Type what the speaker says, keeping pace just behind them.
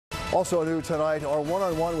Also new tonight, our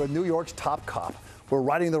one-on-one with New York's top cop. We're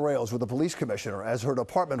riding the rails with the police commissioner as her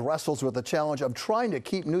department wrestles with the challenge of trying to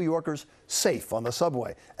keep New Yorkers safe on the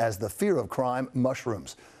subway as the fear of crime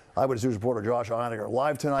mushrooms. Eyewitness News reporter Josh Einiger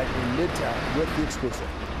live tonight in Midtown with the exclusive.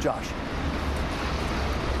 Josh.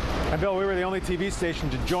 And Bill, we were the only TV station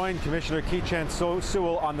to join Commissioner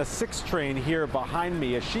Sewell on the 6 train here behind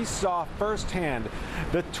me as she saw firsthand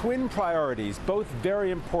the twin priorities, both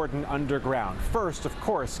very important underground. First, of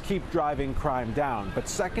course, keep driving crime down. But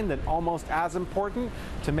second, and almost as important,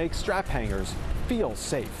 to make strap hangers feel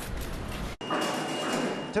safe.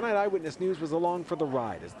 Tonight, Eyewitness News was along for the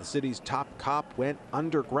ride as the city's top cop went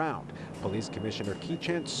underground. Police Commissioner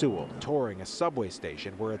Sewell touring a subway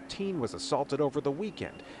station where a teen was assaulted over the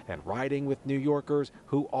weekend and riding with New Yorkers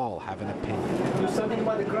who all have an opinion. Do something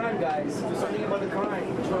about the crime, guys. Do something about the crime.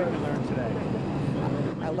 What did you learn today?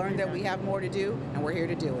 I learned that we have more to do, and we're here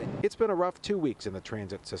to do it. It's been a rough 2 weeks in the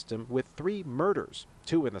transit system with 3 murders,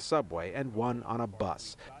 2 in the subway and 1 on a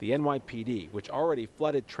bus. The NYPD, which already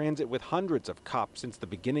flooded transit with hundreds of cops since the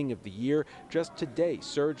beginning of the year, just today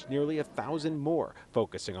surged nearly 1,000 more,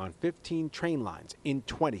 focusing on 15 train lines in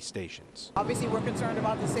 20 stations. Obviously, we're concerned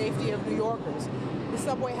about the safety of New Yorkers. The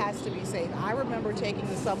subway has to be safe. I remember taking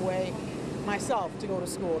the subway myself to go to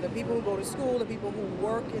school. The people who go to school, the people who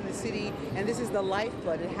work in the city, and this is the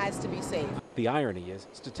lifeblood. It has to be safe. The irony is,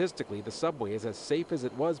 statistically, the subway is as safe as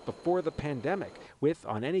it was before the pandemic, with,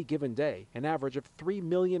 on any given day, an average of 3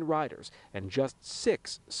 million riders and just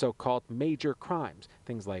 6 so-called major crimes,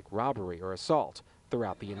 things like robbery or assault,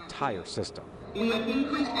 throughout the entire system. We have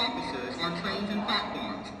increased officers on trains and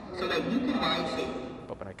platforms so that you can ride safely.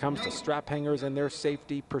 But when it comes to strap hangers and their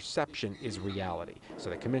safety, perception is reality. So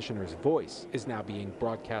the commissioner's voice is now being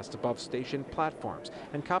broadcast above station platforms.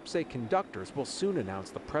 And cops say conductors will soon announce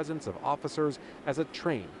the presence of officers as a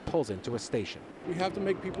train pulls into a station. We have to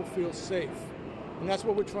make people feel safe. And that's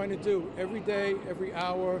what we're trying to do. Every day, every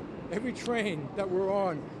hour, every train that we're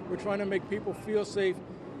on, we're trying to make people feel safe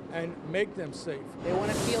and make them safe. They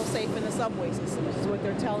want to feel safe in the subway system. This is what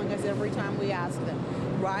they're telling us every time we ask them.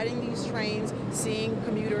 Riding these trains, seeing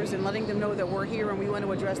commuters and letting them know that we're here and we want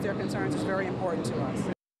to address their concerns is very important to us.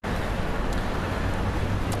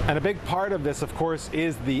 And a big part of this, of course,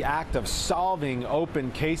 is the act of solving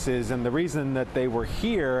open cases. And the reason that they were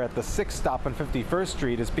here at the 6th stop on 51st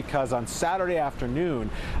Street is because on Saturday afternoon,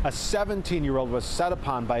 a 17-year-old was set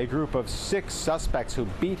upon by a group of 6 suspects who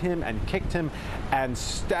beat him and kicked him and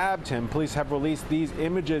stabbed him. Police have released these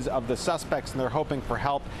images of the suspects, and they're hoping for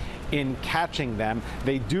help in catching them.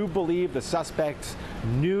 They do believe the suspects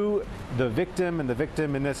knew the victim, and the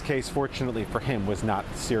victim in this case, fortunately for him, was not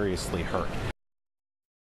seriously hurt.